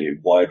range, the very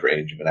wide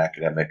range of an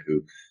academic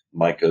who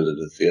might go to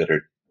the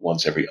theater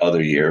once every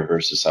other year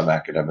versus some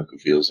academic who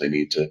feels they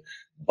need to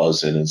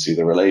buzz in and see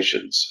the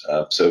relations.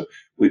 So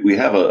we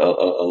have a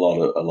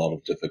lot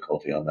of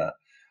difficulty on that.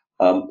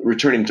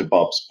 Returning to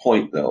Bob's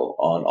point, though,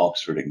 on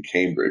Oxford and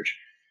Cambridge,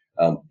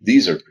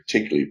 these are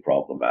particularly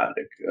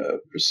problematic,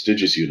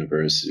 prestigious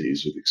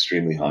universities with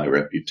extremely high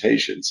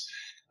reputations.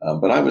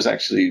 But I was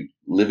actually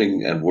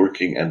living and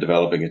working and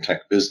developing a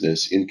tech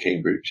business in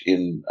Cambridge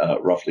in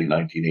roughly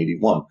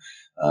 1981.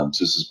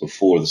 So this is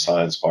before the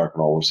Science Park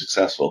and all were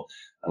successful.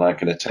 And I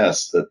can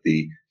attest that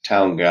the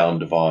town-gown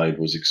divide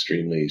was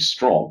extremely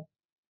strong.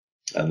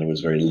 And there was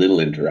very little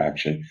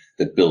interaction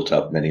that built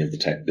up many of the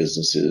tech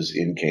businesses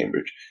in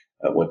Cambridge.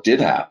 What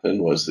did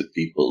happen was that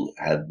people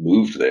had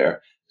moved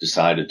there,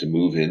 decided to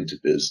move into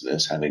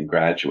business, having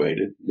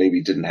graduated,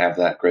 maybe didn't have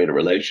that great a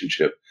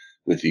relationship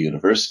with the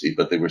university,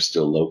 but they were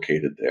still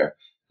located there.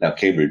 Now,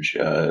 Cambridge,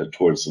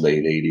 towards the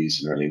late 80s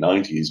and early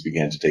 90s,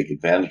 began to take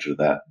advantage of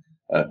that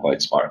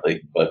quite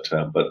smartly, but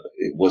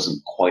it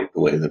wasn't quite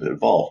the way that it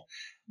evolved.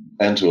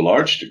 And to a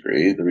large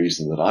degree, the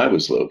reason that I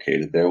was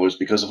located there was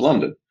because of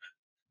London.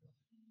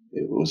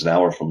 It was an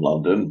hour from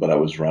London, but I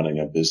was running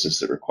a business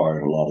that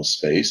required a lot of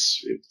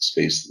space.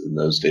 Space in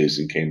those days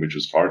in Cambridge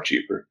was far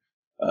cheaper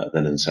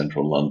than in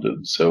central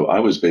London. So I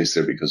was based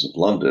there because of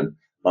London,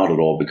 not at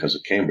all because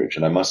of Cambridge.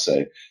 And I must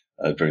say,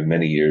 during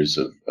many years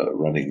of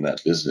running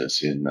that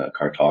business in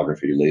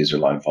cartography, laser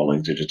line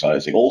following,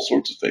 digitizing, all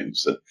sorts of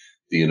things that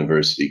the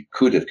university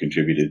could have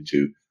contributed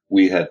to,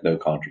 we had no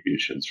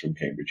contributions from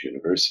Cambridge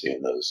University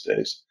in those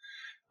days.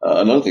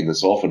 Another thing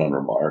that's often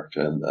unremarked,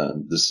 and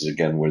this is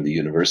again where the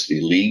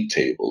university league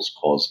tables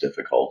cause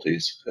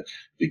difficulties,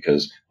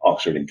 because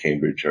Oxford and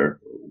Cambridge are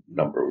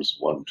numbers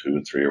 1, 2,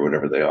 and 3, or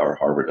whatever they are.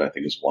 Harvard, I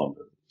think, is 1,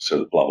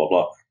 so blah, blah,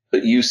 blah.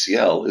 But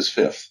UCL is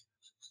 5th.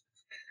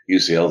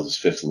 UCL is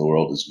 5th in the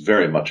world, is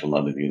very much a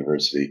London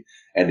university,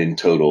 and in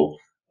total,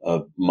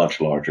 much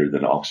larger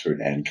than Oxford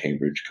and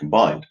Cambridge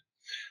combined.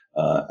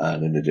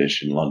 And in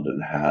addition,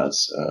 London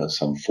has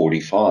some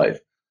 45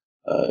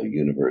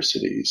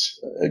 universities,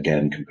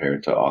 again,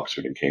 compared to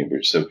Oxford and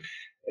Cambridge. So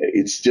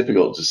it's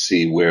difficult to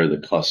see where the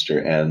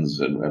cluster ends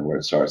and where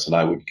it starts. And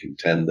I would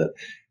contend that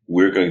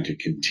we're going to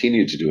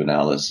continue to do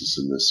analysis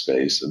in this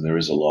space. And there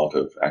is a lot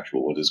of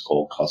actual what is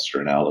called cluster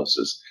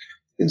analysis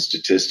in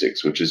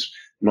statistics, which has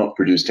not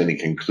produced any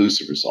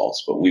conclusive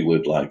results, but we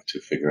would like to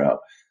figure out,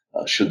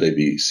 should they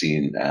be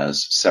seen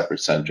as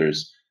separate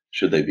centers?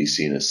 Should they be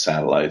seen as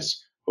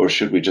satellites? Or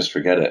should we just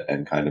forget it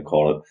and kind of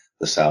call it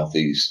the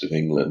Southeast of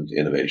England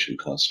Innovation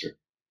Cluster?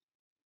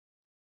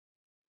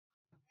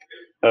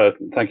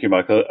 Thank you,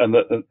 Michael. And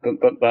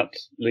that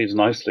leads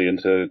nicely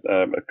into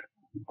a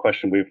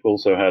question we've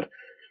also had,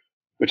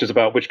 which is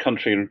about which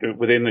country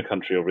within the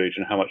country or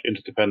region, how much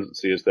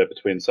interdependency is there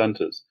between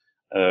centres,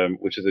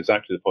 which is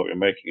exactly the point we're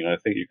making. And I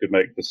think you could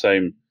make the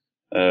same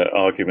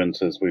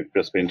argument as we've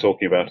just been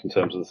talking about in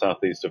terms of the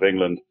southeast of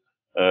England,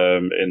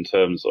 in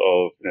terms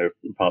of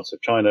parts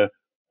of China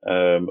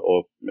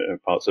or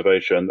parts of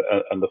Asia,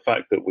 and the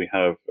fact that we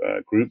have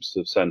groups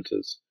of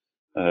centres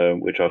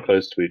which are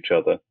close to each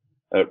other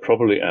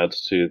probably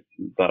adds to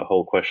that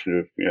whole question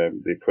of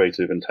the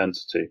creative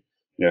intensity.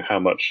 How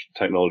much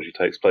technology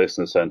takes place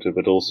in the centre,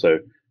 but also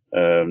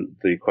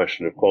the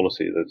question of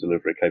quality, the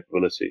delivery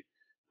capability,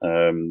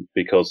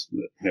 because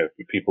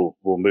people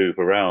will move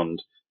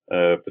around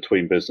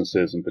between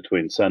businesses and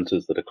between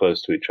centres that are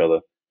close to each other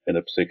in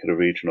a particular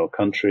region or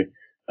country,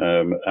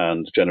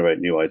 and generate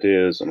new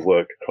ideas and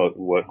work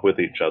with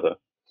each other.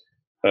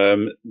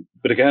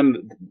 But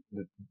again,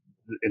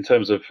 in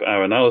terms of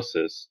our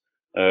analysis,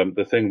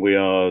 the thing we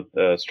are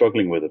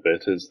struggling with a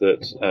bit is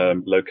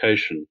that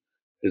location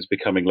is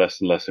becoming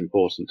less and less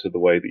important to the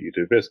way that you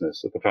do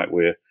business. So the fact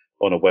we're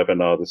on a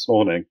webinar this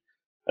morning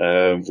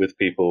with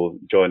people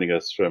joining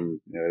us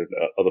from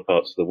other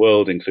parts of the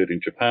world,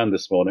 including Japan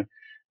this morning,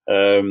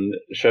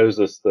 shows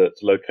us that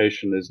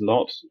location is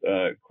not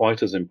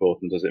quite as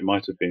important as it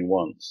might have been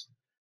once.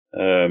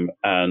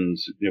 And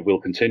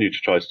we'll continue to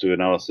try to do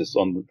analysis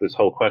on this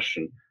whole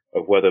question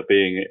of whether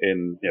being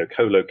in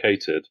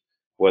co-located,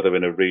 whether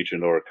in a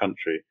region or a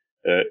country,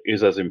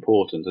 is as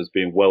important as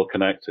being well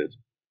connected.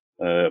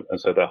 And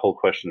so that whole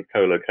question of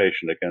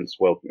co-location against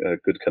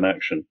good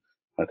connection,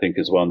 I think,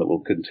 is one that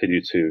will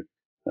continue to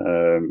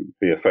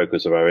be a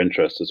focus of our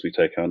interest as we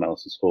take our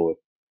analysis forward.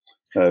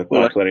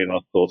 Michael, any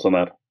last thoughts on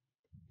that?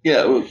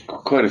 Yeah, well,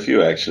 quite a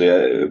few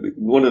actually.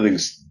 One of the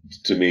things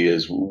to me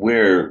is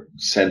where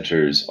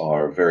centers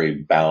are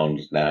very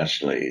bound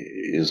nationally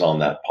is on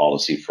that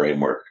policy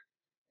framework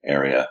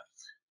area.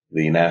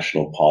 The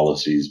national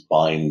policies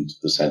bind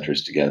the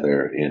centers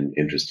together in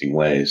interesting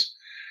ways.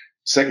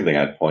 Second thing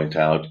I'd point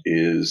out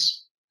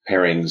is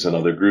pairings and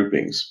other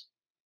groupings.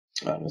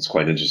 It's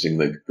quite interesting,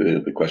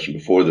 the question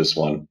before this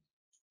one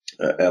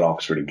at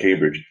Oxford and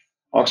Cambridge.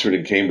 Oxford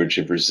and Cambridge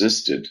have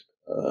resisted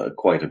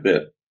quite a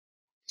bit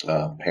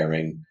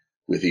pairing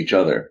with each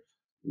other.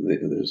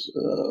 There's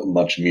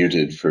much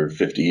muted for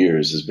 50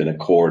 years has been a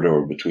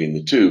corridor between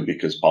the two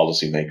because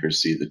policymakers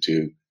see the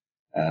two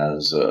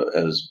as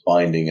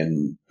binding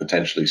and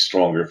potentially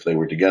stronger if they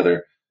were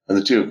together. And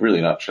the two have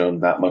really not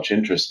shown that much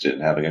interest in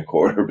having a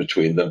corridor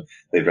between them.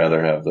 They'd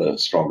rather have the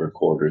stronger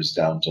corridors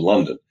down to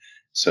London.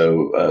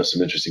 So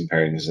some interesting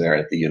pairings there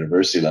at the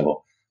university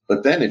level.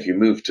 But then if you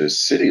move to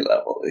city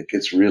level, it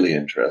gets really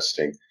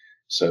interesting.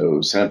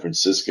 So San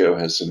Francisco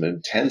has some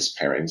intense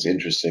pairings,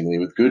 interestingly,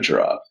 with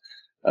Gujarat.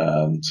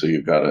 So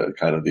you've got a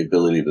kind of the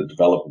ability to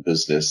develop a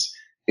business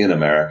in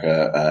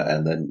America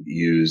and then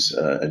use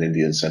an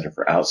Indian center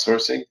for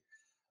outsourcing.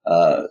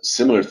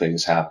 Similar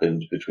things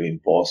happened between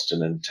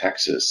Boston and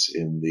Texas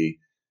in the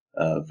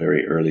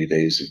very early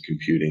days of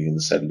computing in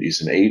the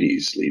 70s and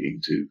 80s, leading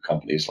to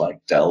companies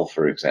like Dell,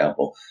 for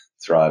example,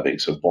 thriving.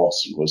 So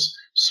Boston was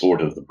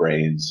sort of the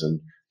brains and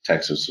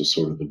Texas was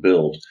sort of the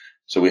build.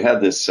 So we've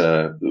had these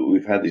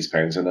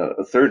pairings, and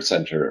a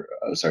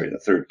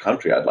third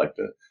country I'd like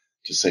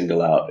to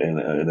single out in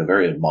a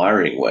very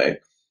admiring way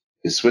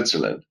is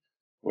Switzerland,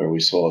 where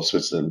we saw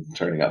Switzerland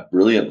turning up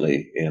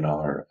brilliantly in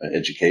our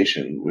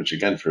education, which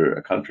again, for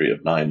a country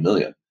of 9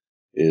 million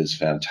is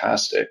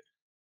fantastic.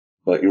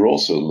 But you're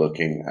also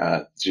looking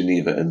at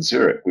Geneva and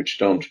Zurich, which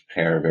don't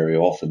pair very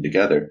often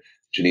together.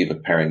 Geneva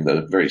pairing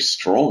very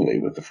strongly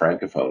with the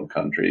Francophone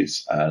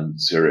countries, and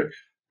Zurich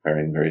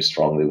pairing very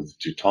strongly with the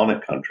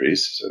Teutonic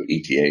countries. So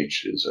ETH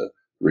is a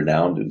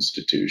renowned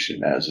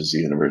institution, as is the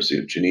University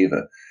of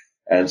Geneva.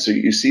 And so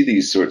you see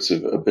these sorts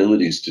of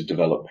abilities to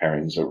develop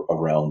pairings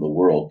around the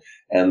world.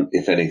 And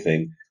if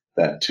anything,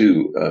 that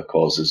too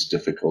causes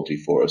difficulty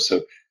for us.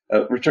 So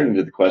returning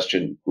to the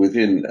question,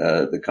 within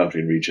the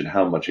country and region,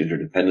 how much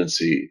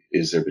interdependency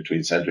is there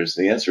between centers?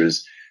 The answer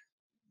is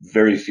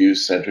very few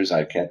centers.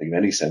 I can't think of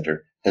any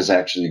center has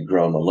actually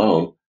grown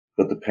alone,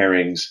 but the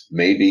pairings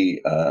may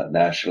be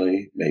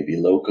nationally, maybe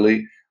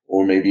locally,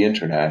 or maybe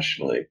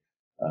internationally.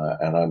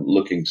 And I'm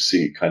looking to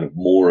see kind of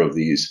more of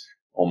these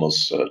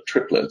almost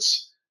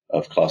triplets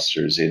of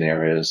clusters in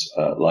areas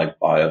like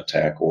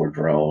biotech or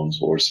drones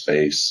or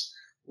space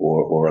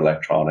or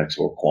electronics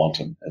or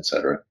quantum,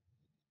 etc.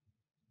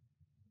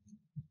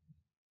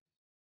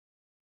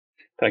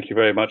 Thank you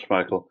very much,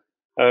 Michael.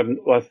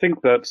 Well, I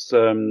think that's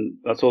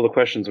all the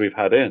questions we've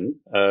had in,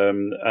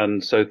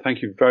 and so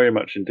thank you very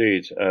much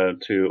indeed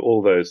to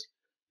all those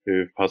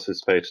who've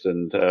participated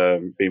and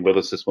been with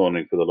us this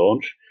morning for the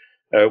launch.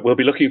 We'll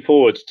be looking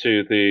forward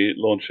to the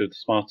launch of the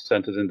Smart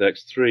Centres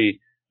Index 3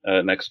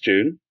 next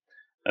June,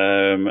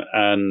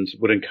 and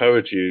would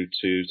encourage you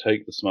to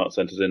take the Smart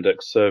Centres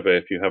Index survey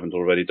if you haven't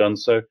already done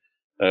so,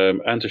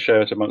 and to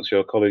share it amongst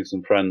your colleagues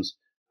and friends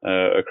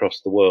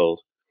across the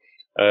world.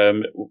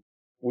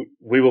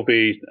 We will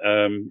be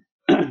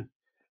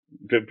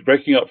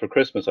breaking up for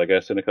Christmas, I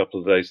guess, in a couple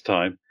of days'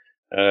 time.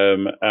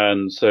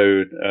 And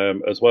so,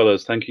 as well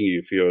as thanking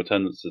you for your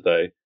attendance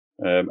today,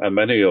 and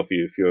many of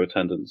you for your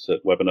attendance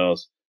at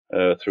webinars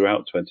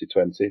throughout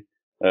 2020,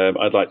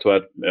 I'd like to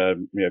add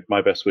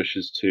my best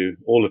wishes to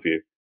all of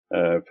you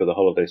for the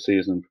holiday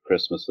season, for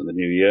Christmas and the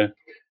New Year.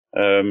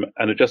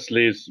 And it just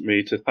leaves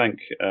me to thank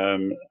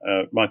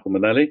Michael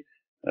Manelli,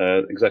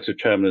 Executive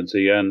Chairman of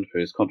ZN, for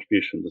his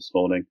contribution this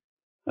morning.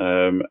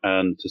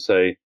 And to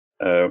say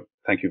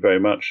thank you very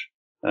much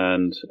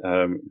and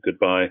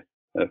goodbye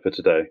for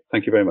today.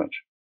 Thank you very much.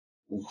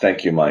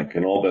 Thank you, Mike,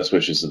 and all best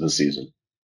wishes of the season.